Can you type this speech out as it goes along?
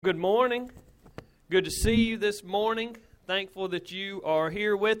Good morning. Good to see you this morning. Thankful that you are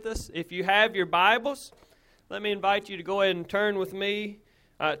here with us. If you have your Bibles, let me invite you to go ahead and turn with me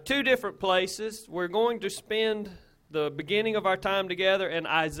two different places. We're going to spend the beginning of our time together in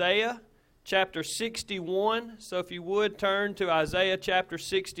Isaiah chapter 61. So if you would turn to Isaiah chapter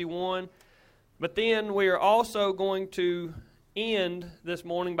 61. But then we are also going to end this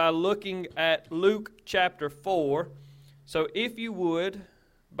morning by looking at Luke chapter 4. So if you would,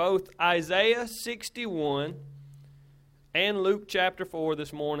 both Isaiah 61 and Luke chapter 4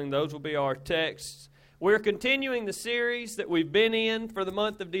 this morning, those will be our texts. We're continuing the series that we've been in for the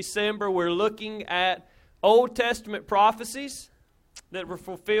month of December. We're looking at Old Testament prophecies that were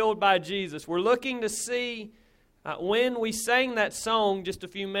fulfilled by Jesus. We're looking to see when we sang that song just a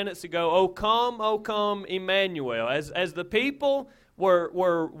few minutes ago, O come, Emmanuel. As the people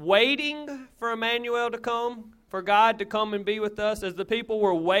were waiting for Emmanuel to come, for God to come and be with us, as the people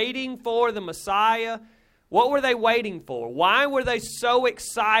were waiting for the Messiah, what were they waiting for? Why were they so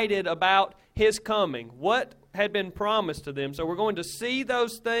excited about His coming? What had been promised to them? So we're going to see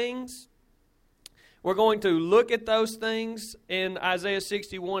those things. We're going to look at those things in Isaiah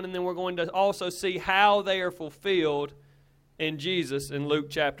 61, and then we're going to also see how they are fulfilled in Jesus in Luke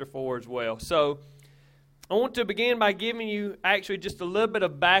chapter 4 as well. So I want to begin by giving you actually just a little bit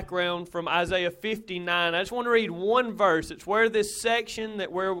of background from Isaiah 59. I just want to read one verse. It's where this section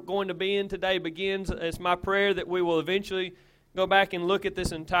that we're going to be in today begins. It's my prayer that we will eventually go back and look at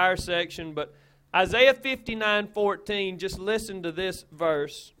this entire section. But Isaiah 59:14, just listen to this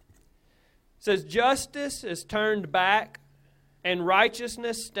verse. It says, "Justice is turned back, and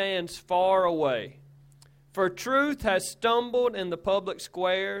righteousness stands far away. For truth has stumbled in the public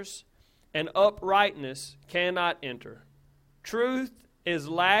squares, and uprightness cannot enter. Truth is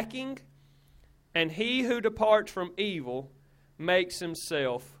lacking, and he who departs from evil makes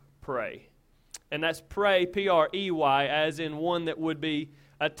himself prey." And that's prey, P-R-E-Y, as in one that would be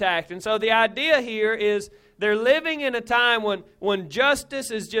attacked. And so the idea here is they're living in a time when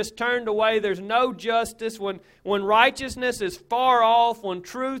justice is just turned away. There's no justice. When righteousness is far off, when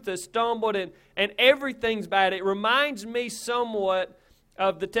truth has stumbled, and everything's bad. It reminds me somewhat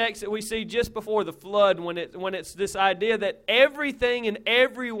of the text that we see just before the flood, when it's this idea that everything and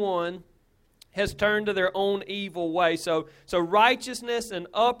everyone has turned to their own evil way. So righteousness and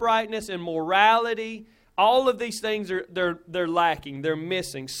uprightness and morality, all of these things they're lacking, they're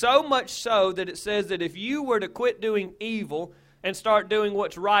missing. So much so that it says that if you were to quit doing evil and start doing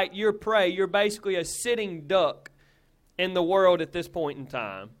what's right, you're prey. You're basically a sitting duck in the world at this point in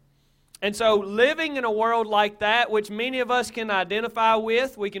time. And so living in a world like that, which many of us can identify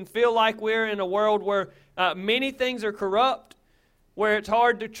with, we can feel like we're in a world where many things are corrupt, where it's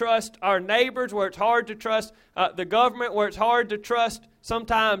hard to trust our neighbors, where it's hard to trust the government, where it's hard to trust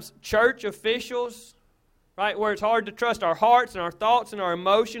sometimes church officials, right? Where it's hard to trust our hearts and our thoughts and our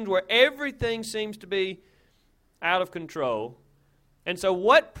emotions, where everything seems to be out of control. And so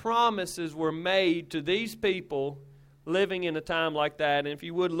what promises were made to these people living in a time like that? And if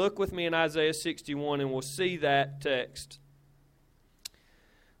you would, look with me in Isaiah 61 and we'll see that text.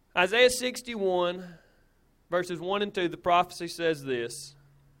 Isaiah 61, verses 1 and 2, the prophecy says this: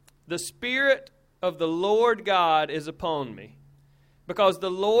 "The Spirit of the Lord God is upon me, because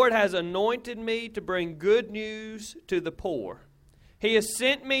the Lord has anointed me to bring good news to the poor. He has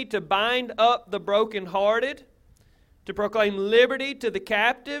sent me to bind up the brokenhearted, to proclaim liberty to the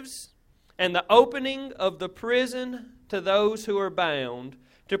captives, and the opening of the prison to those who are bound,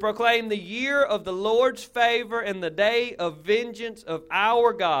 to proclaim the year of the Lord's favor and the day of vengeance of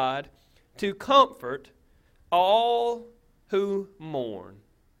our God, to comfort all who mourn."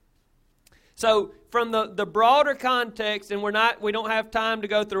 So from the broader context, and we don't have time to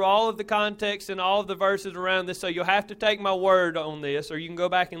go through all of the context and all of the verses around this, so you'll have to take my word on this, or you can go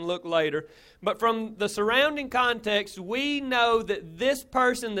back and look later. But from the surrounding context, we know that this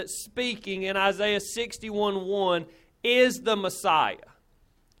person that's speaking in Isaiah 61:1 is the Messiah.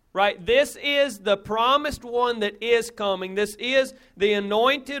 Right? This is the promised one that is coming. This is the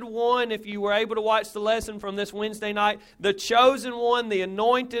anointed one. If you were able to watch the lesson from this Wednesday night, the chosen one, the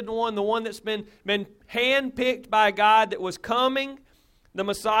anointed one, the one that's been handpicked by God that was coming, the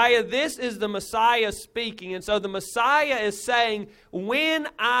Messiah. This is the Messiah speaking. And so the Messiah is saying, when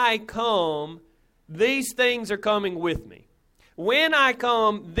I come, these things are coming with me. When I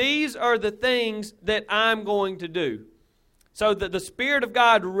come, these are the things that I'm going to do. So that the Spirit of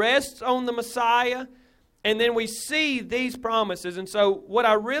God rests on the Messiah, and then we see these promises. And so what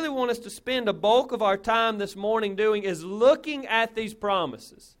I really want us to spend a bulk of our time this morning doing is looking at these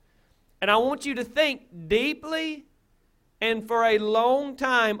promises. And I want you to think deeply and for a long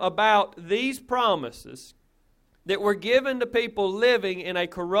time about these promises that were given to people living in a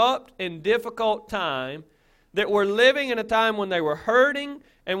corrupt and difficult time, that were living in a time when they were hurting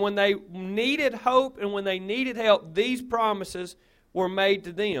and when they needed hope and when they needed help. These promises were made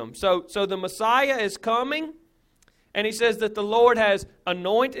to them. So the Messiah is coming, and he says that the Lord has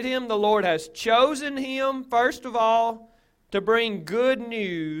anointed him, the Lord has chosen him, first of all, to bring good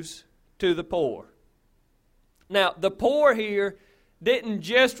news to the poor. Now, the poor here didn't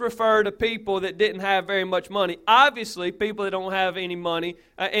just refer to people that didn't have very much money. Obviously, people that don't have any money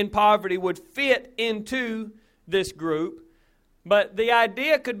in poverty would fit into this group. But the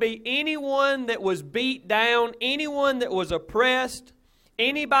idea could be anyone that was beat down, anyone that was oppressed,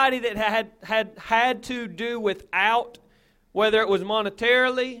 anybody that had to do without, whether it was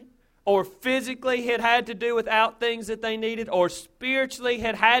monetarily or physically had to do without things that they needed, or spiritually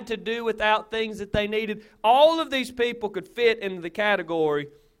had to do without things that they needed. All of these people could fit into the category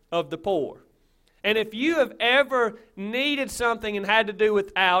of the poor. And if you have ever needed something and had to do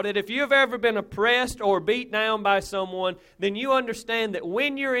without it, if you have ever been oppressed or beat down by someone, then you understand that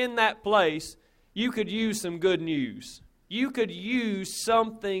when you're in that place, you could use some good news. You could use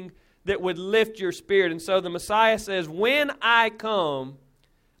something that would lift your spirit. And so the Messiah says, when I come,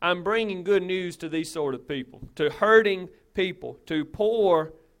 I'm bringing good news to these sort of people, to hurting people, to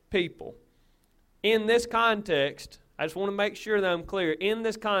poor people. In this context, I just want to make sure that I'm clear. In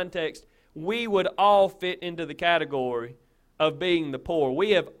this context, we would all fit into the category of being the poor.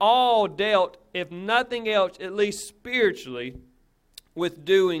 We have all dealt, if nothing else, at least spiritually, with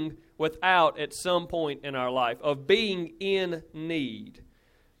doing without at some point in our life, of being in need.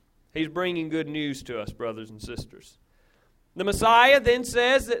 He's bringing good news to us, brothers and sisters. The Messiah then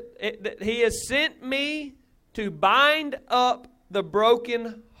says that He has sent me to bind up the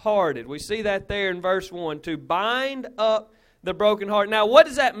brokenhearted. We see that there in verse 1, to bind up the brokenhearted. Now, what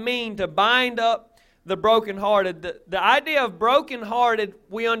does that mean, to bind up the brokenhearted? The idea of brokenhearted,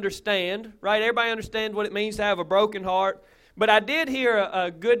 we understand, right? Everybody understands what it means to have a broken heart. But I did hear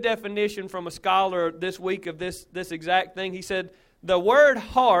a good definition from a scholar this week of this exact thing. He said, the word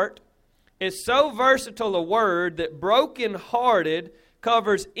heart is so versatile a word that broken-hearted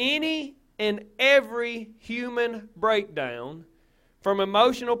covers any and every human breakdown, from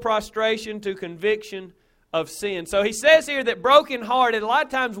emotional prostration to conviction of sin. So he says here that broken-hearted, a lot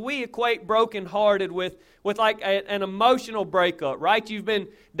of times we equate broken-hearted with like an emotional breakup, right? You've been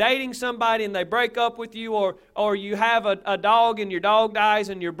dating somebody and they break up with you, or you have a dog and your dog dies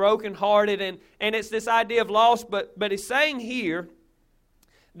and you're broken-hearted, and it's this idea of loss. But he's saying here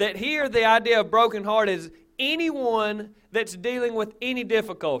that here the idea of broken heart is anyone that's dealing with any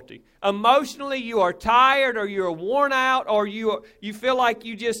difficulty. Emotionally, you are tired, or you're worn out, or you feel like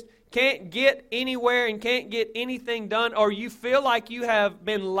you just can't get anywhere and can't get anything done, or you feel like you have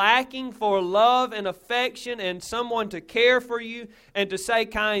been lacking for love and affection and someone to care for you and to say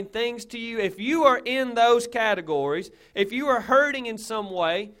kind things to you. If you are in those categories, if you are hurting in some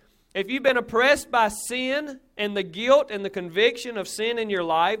way, if you've been oppressed by sin and the guilt and the conviction of sin in your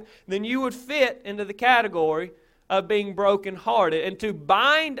life, then you would fit into the category of being brokenhearted. And to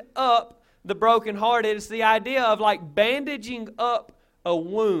bind up the brokenhearted is the idea of like bandaging up a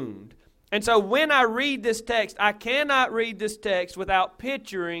wound. And so when I read this text, I cannot read this text without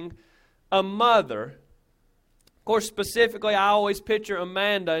picturing a mother. Of course, specifically, I always picture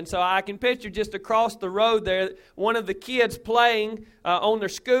Amanda, and so I can picture just across the road there, one of the kids playing on their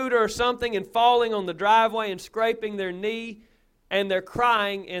scooter or something and falling on the driveway and scraping their knee, and they're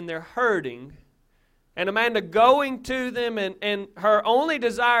crying and they're hurting. And Amanda going to them, and her only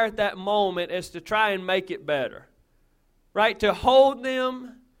desire at that moment is to try and make it better, right? To hold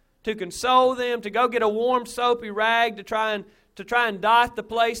them, to console them, to go get a warm soapy rag to try and dot the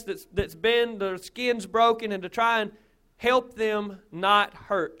place that's been, the skin's broken, and to try and help them not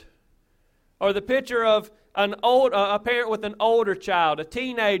hurt. Or the picture of a parent with an older child, a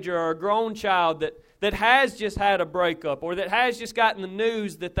teenager or a grown child that has just had a breakup, or that has just gotten the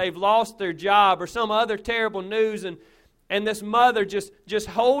news that they've lost their job, or some other terrible news, and this mother just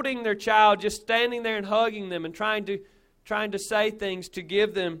holding their child, just standing there and hugging them and trying to say things to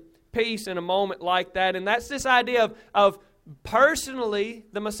give them peace in a moment like that. And that's this idea of personally,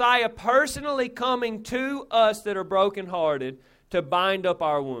 the Messiah personally coming to us that are brokenhearted to bind up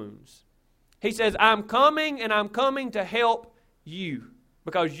our wounds. He says, I'm coming, and I'm coming to help you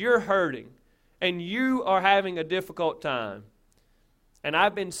because you're hurting and you are having a difficult time. And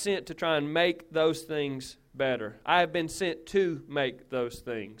I've been sent to try and make those things better. I have been sent to make those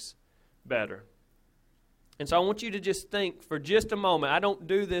things better. And so I want you to just think for just a moment. I don't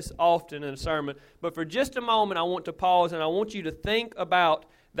do this often in a sermon, but for just a moment I want to pause and I want you to think about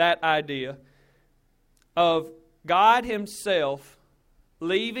that idea of God Himself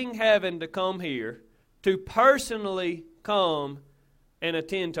leaving heaven to come here to personally come and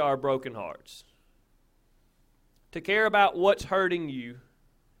attend to our broken hearts. To care about what's hurting you.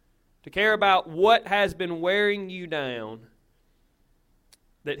 To care about what has been wearing you down.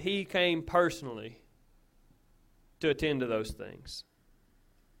 That He came personally to attend to those things.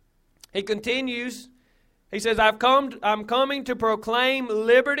 He continues, he says, I'm coming to proclaim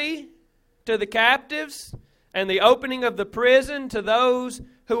liberty to the captives and the opening of the prison to those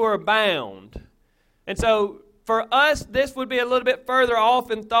who are bound. And so for us, this would be a little bit further off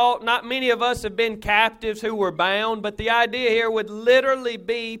in thought. Not many of us have been captives who were bound, but the idea here would literally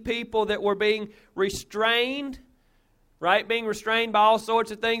be people that were being restrained, right? Being restrained by all sorts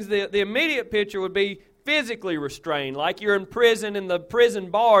of things. The immediate picture would be physically restrained, like you're in prison and the prison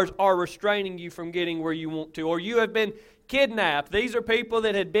bars are restraining you from getting where you want to, or you have been kidnapped. These are people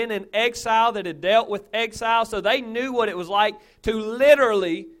that had been in exile, that had dealt with exile, so they knew what it was like to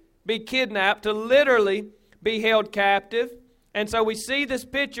literally be kidnapped, to literally be held captive. And so we see this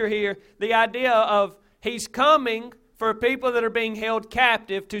picture here, the idea of He's coming for people that are being held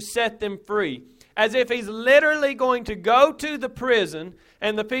captive to set them free. As if He's literally going to go to the prison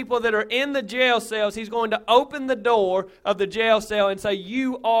and the people that are in the jail cells, He's going to open the door of the jail cell and say,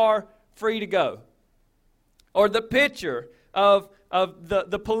 you are free to go. Or the picture of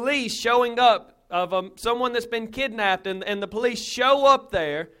the police showing up, of someone that's been kidnapped, and the police show up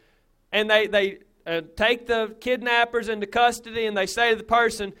there, and they take the kidnappers into custody, and they say to the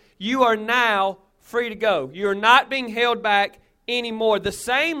person, you are now free to go. You are not being held back anymore. The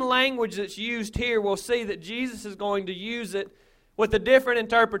same language that's used here, we'll see that Jesus is going to use it with a different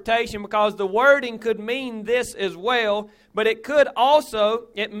interpretation, because the wording could mean this as well, but it could also,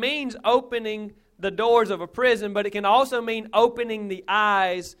 it means opening the doors of a prison, but it can also mean opening the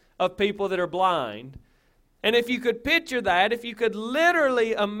eyes of people that are blind. And if you could picture that, if you could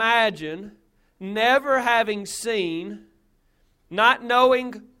literally imagine never having seen, not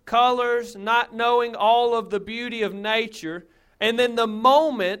knowing colors, not knowing all of the beauty of nature, and then the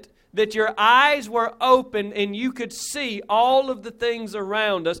moment that your eyes were open and you could see all of the things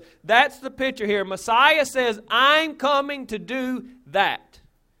around us, that's the picture here. Messiah says, I'm coming to do that.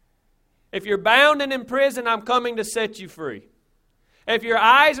 If you're bound and in prison, I'm coming to set you free. If your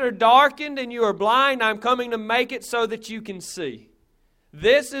eyes are darkened and you are blind, I'm coming to make it so that you can see.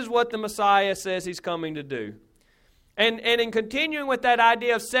 This is what the Messiah says He's coming to do. And in continuing with that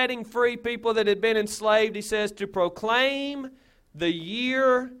idea of setting free people that had been enslaved, He says to proclaim the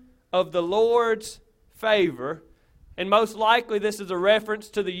year of the Lord's favor. And most likely this is a reference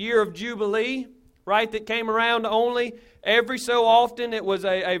to the year of Jubilee, right, that came around only every so often. It was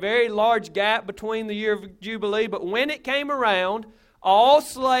a very large gap between the year of Jubilee. But when it came around, all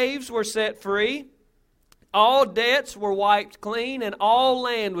slaves were set free, all debts were wiped clean, and all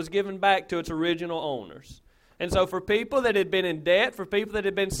land was given back to its original owners. And so for people that had been in debt, for people that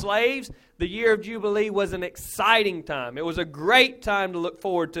had been slaves, the year of Jubilee was an exciting time. It was a great time to look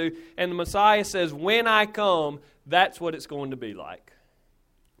forward to. And the Messiah says, when I come, that's what it's going to be like.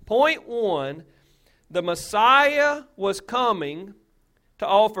 Point one, the Messiah was coming to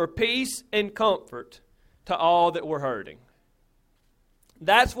offer peace and comfort to all that were hurting.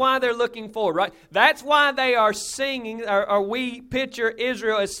 That's why they're looking forward, right? That's why they are singing, or we picture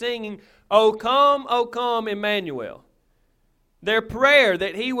Israel as singing, O come, Emmanuel. Their prayer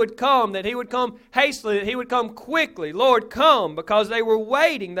that He would come hastily, that He would come quickly. Lord, come, because they were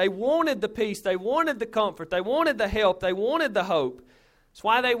waiting. They wanted the peace. They wanted the comfort. They wanted the help. They wanted the hope. That's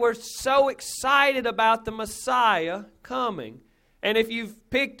why they were so excited about the Messiah coming. And if you've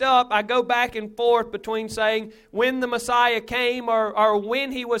picked up, I go back and forth between saying when the Messiah came or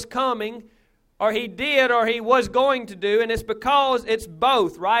when He was coming, or He did or He was going to do. And it's because it's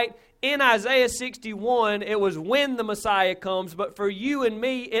both, right? In Isaiah 61, it was when the Messiah comes, but for you and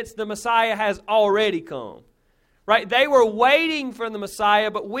me, it's the Messiah has already come. Right? They were waiting for the Messiah,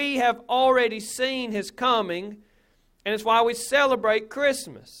 but we have already seen His coming, and it's why we celebrate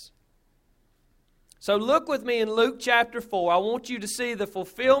Christmas. So look with me in Luke chapter 4. I want you to see the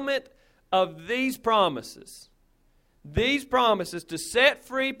fulfillment of these promises. These promises to set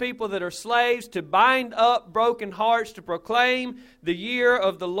free people that are slaves, to bind up broken hearts, to proclaim the year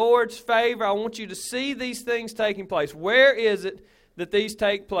of the Lord's favor. I want you to see these things taking place. Where is it that these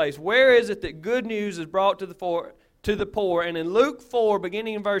take place? Where is it that good news is brought to the poor? And in Luke 4,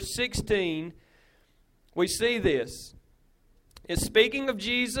 beginning in verse 16, we see this. It's speaking of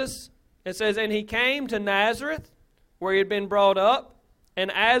Jesus It says, "And he came to Nazareth, where he had been brought up.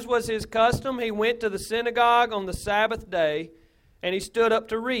 And as was his custom, he went to the synagogue on the Sabbath day, and he stood up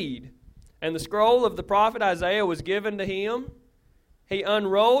to read. And the scroll of the prophet Isaiah was given to him. He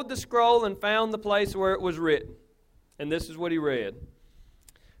unrolled the scroll and found the place where it was written." And this is what he read.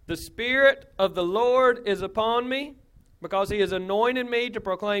 "The Spirit of the Lord is upon me, because he has anointed me to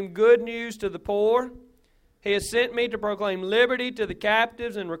proclaim good news to the poor. He has sent me to proclaim liberty to the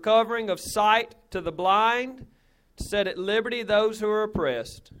captives and recovering of sight to the blind, to set at liberty those who are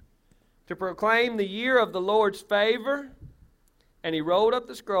oppressed, to proclaim the year of the Lord's favor." And he rolled up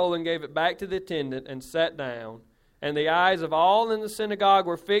the scroll and gave it back to the attendant and sat down. And the eyes of all in the synagogue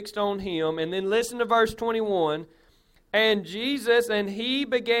were fixed on him. And then listen to verse 21. "And he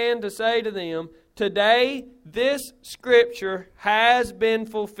began to say to them, 'Today this scripture has been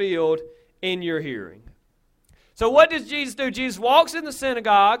fulfilled in your hearing.'" So what does Jesus do? Jesus walks in the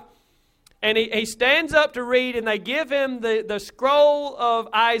synagogue, and he stands up to read, and they give him the scroll of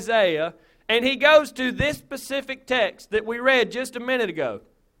Isaiah, and he goes to this specific text that we read just a minute ago.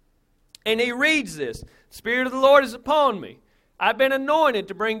 And he reads this. "The Spirit of the Lord is upon me. I've been anointed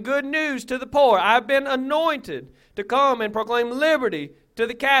to bring good news to the poor. I've been anointed to come and proclaim liberty to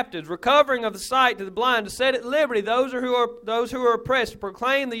the captives, recovering of the sight to the blind, to set at liberty those who are oppressed, to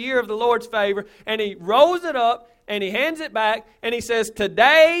proclaim the year of the Lord's favor." And he rolls it up, and he hands it back, and he says,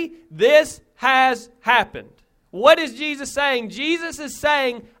 "Today this has happened." What is Jesus saying? Jesus is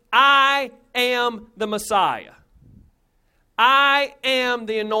saying, "I am the Messiah. I am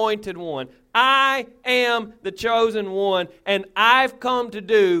the anointed one. I am the chosen one, and I've come to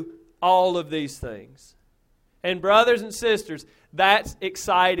do all of these things." And brothers and sisters, that's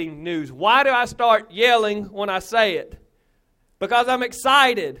exciting news. Why do I start yelling when I say it? Because I'm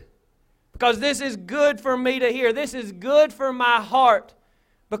excited. Because this is good for me to hear. This is good for my heart.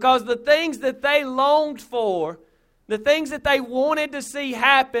 Because the things that they longed for, the things that they wanted to see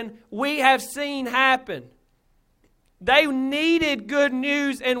happen, we have seen happen. They needed good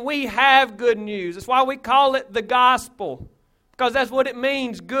news, and we have good news. That's why we call it the gospel, because that's what it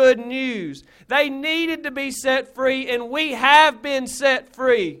means, good news. They needed to be set free, and we have been set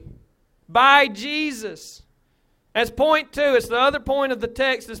free by Jesus. As point 2, it's the other point of the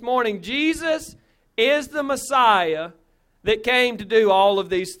text this morning. Jesus is the Messiah that came to do all of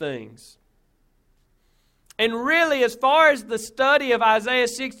these things. And really, as far as the study of Isaiah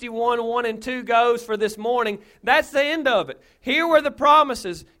 61, 1 and 2 goes for this morning, that's the end of it. Here were the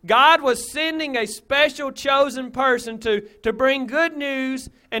promises. God was sending a special chosen person to bring good news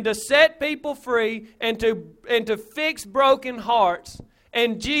and to set people free and to fix broken hearts.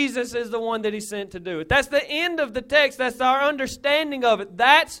 And Jesus is the one that He sent to do it. That's the end of the text. That's our understanding of it.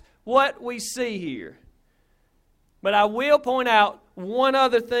 That's what we see here. But I will point out one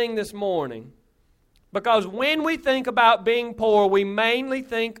other thing this morning. Because when we think about being poor, we mainly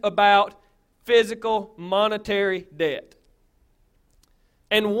think about physical, monetary debt.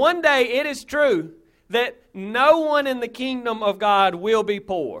 And one day it is true that no one in the kingdom of God will be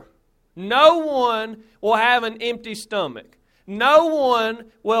poor. No one will have an empty stomach. No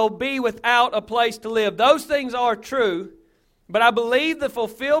one will be without a place to live. Those things are true. But I believe the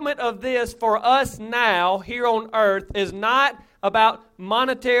fulfillment of this for us now here on earth is not about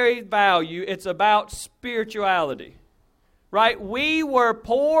monetary value. It's about spirituality. Right? We were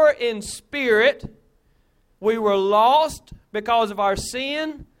poor in spirit. We were lost because of our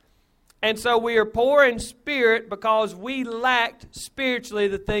sin. And so we are poor in spirit because we lacked spiritually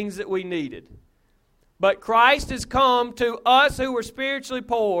the things that we needed. But Christ has come to us who were spiritually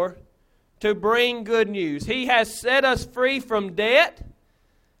poor to bring good news. He has set us free from debt,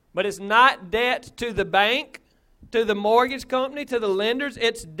 but it's not debt to the bank, to the mortgage company, to the lenders.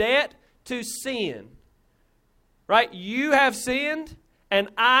 It's debt to sin. Right? You have sinned, and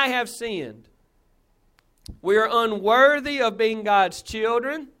I have sinned. We are unworthy of being God's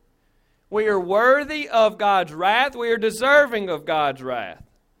children. We are worthy of God's wrath. We are deserving of God's wrath.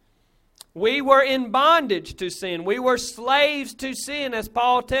 We were in bondage to sin. We were slaves to sin, as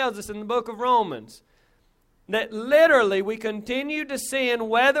Paul tells us in the book of Romans. That literally we continued to sin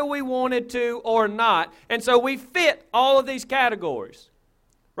whether we wanted to or not. And so we fit all of these categories.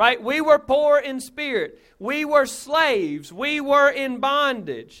 Right? We were poor in spirit. We were slaves. We were in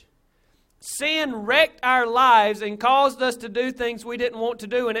bondage. Sin wrecked our lives and caused us to do things we didn't want to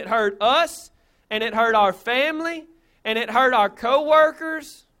do. And it hurt us, and it hurt our family, and it hurt our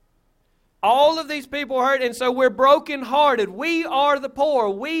co-workers. All of these people are hurt, and so we're brokenhearted. We are the poor.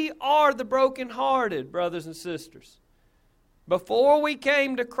 We are the brokenhearted, brothers and sisters. Before we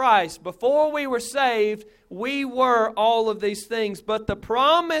came to Christ, before we were saved, we were all of these things. But the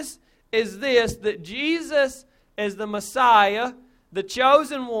promise is this, that Jesus is the Messiah, the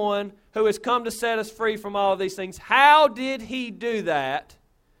chosen one who has come to set us free from all these things. How did He do that?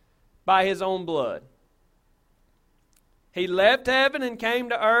 By His own blood. He left heaven and came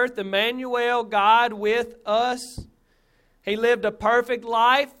to earth, Emmanuel, God with us. He lived a perfect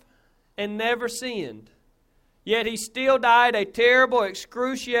life and never sinned. Yet He still died a terrible,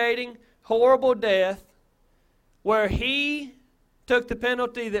 excruciating, horrible death where He took the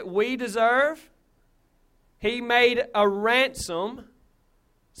penalty that we deserve. He made a ransom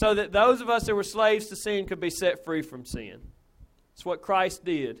so that those of us that were slaves to sin could be set free from sin. That's what Christ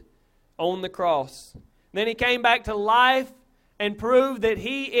did on the cross. Then He came back to life and proved that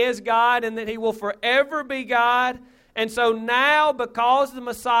He is God and that He will forever be God. And so now, because the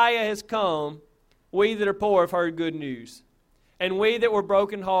Messiah has come, we that are poor have heard good news. And we that were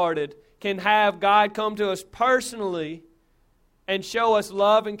brokenhearted can have God come to us personally and show us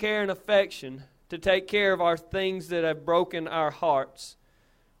love and care and affection to take care of our things that have broken our hearts.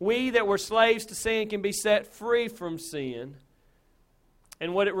 We that were slaves to sin can be set free from sin.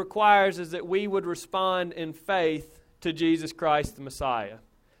 And what it requires is that we would respond in faith to Jesus Christ the Messiah.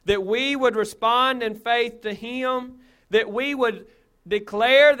 That we would respond in faith to Him. That we would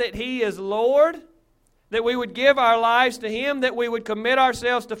declare that He is Lord. That we would give our lives to Him. That we would commit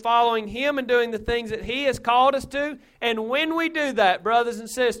ourselves to following Him and doing the things that He has called us to. And when we do that, brothers and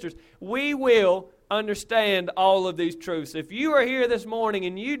sisters, we will understand all of these truths. If you are here this morning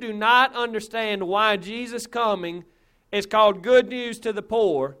and you do not understand why Jesus coming is called good news to the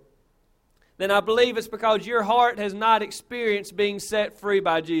poor, then I believe it's because your heart has not experienced being set free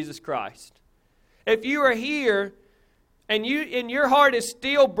by Jesus Christ. If you are here and your heart is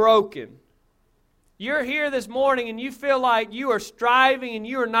still broken, you're here this morning and you feel like you are striving and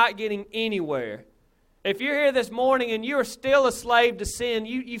you are not getting anywhere. If you're here this morning and you are still a slave to sin,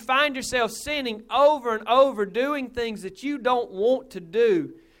 you find yourself sinning over and over, doing things that you don't want to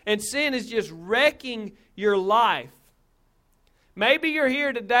do, and sin is just wrecking your life. Maybe you're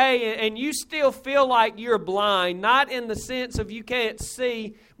here today and you still feel like you're blind, not in the sense of you can't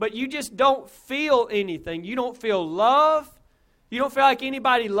see, but you just don't feel anything. You don't feel love. You don't feel like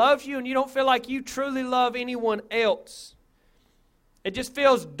anybody loves you, and you don't feel like you truly love anyone else. It just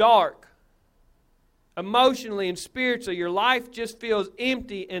feels dark. Emotionally and spiritually, your life just feels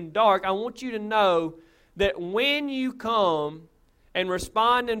empty and dark. I want you to know that when you come and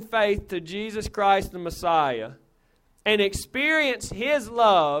respond in faith to Jesus Christ the Messiah and experience His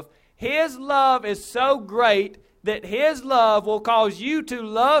love is so great that His love will cause you to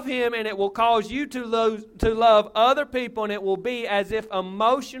love Him, and it will cause you to love other people, and it will be as if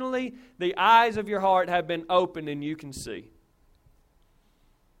emotionally the eyes of your heart have been opened and you can see.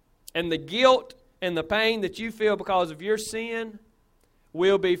 And the guilt and the pain that you feel because of your sin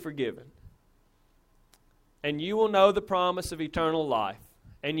will be forgiven. And you will know the promise of eternal life.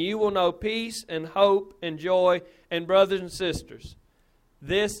 And you will know peace and hope and joy. And brothers and sisters,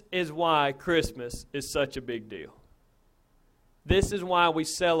 this is why Christmas is such a big deal. This is why we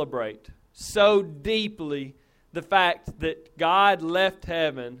celebrate so deeply the fact that God left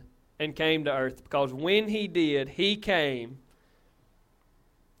heaven and came to earth. Because when He did, He came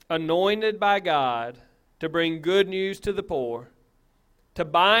anointed by God to bring good news to the poor, to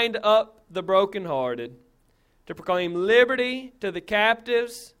bind up the brokenhearted, to proclaim liberty to the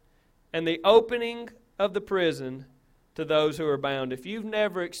captives, and the opening of the prison to those who are bound. If you've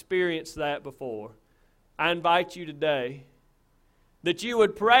never experienced that before, I invite you today that you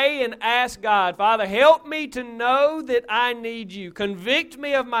would pray and ask God, Father, help me to know that I need You. Convict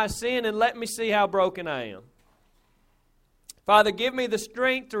me of my sin and let me see how broken I am. Father, give me the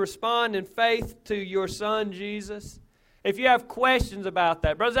strength to respond in faith to Your Son, Jesus. If you have questions about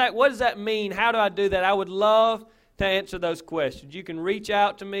that, Brother Zach, what does that mean? How do I do that? I would love to answer those questions. You can reach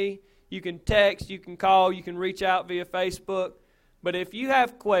out to me. You can text. You can call. You can reach out via Facebook. But if you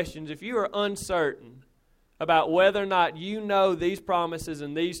have questions, if you are uncertain about whether or not you know these promises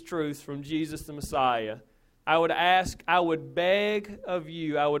and these truths from Jesus the Messiah, I would beg of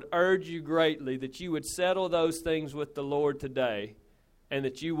you, I would urge you greatly that you would settle those things with the Lord today, and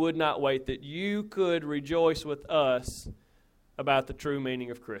that you would not wait, that you could rejoice with us about the true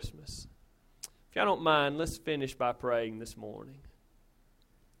meaning of Christmas. If y'all don't mind, let's finish by praying this morning.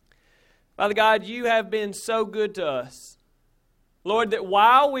 Father God, You have been so good to us. Lord, that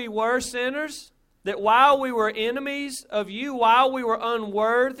while we were sinners, that while we were enemies of You, while we were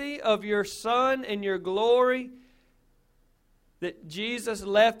unworthy of Your Son and Your glory, that Jesus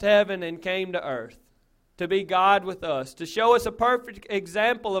left heaven and came to earth to be God with us, to show us a perfect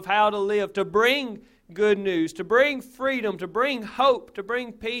example of how to live, to bring good news, to bring freedom, to bring hope, to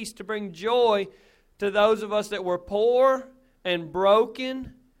bring peace, to bring joy to those of us that were poor and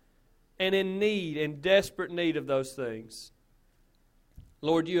broken and in need, in desperate need of those things.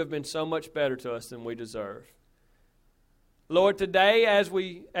 Lord, you have been so much better to us than we deserve. Lord, today as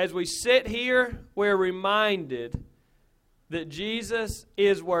we sit here, we're reminded that Jesus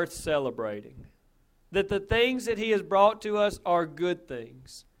is worth celebrating, that the things that He has brought to us are good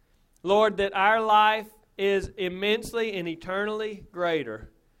things. Lord, that our life is immensely and eternally greater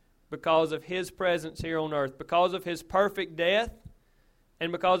because of His presence here on earth, because of His perfect death,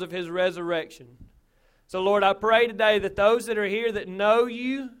 and because of His resurrection. So, Lord, I pray today that those that are here that know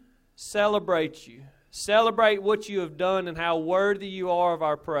You, celebrate You. Celebrate what You have done and how worthy You are of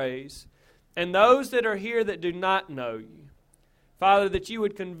our praise. And those that are here that do not know You, Father, that You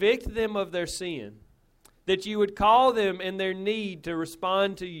would convict them of their sin, that You would call them in their need to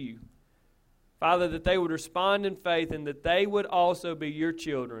respond to You. Father, that they would respond in faith and that they would also be Your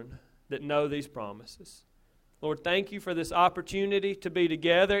children that know these promises. Lord, thank You for this opportunity to be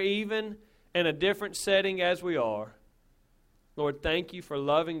together even in a different setting as we are. Lord, thank You for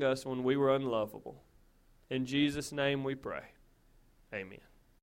loving us when we were unlovable. In Jesus' name we pray. Amen.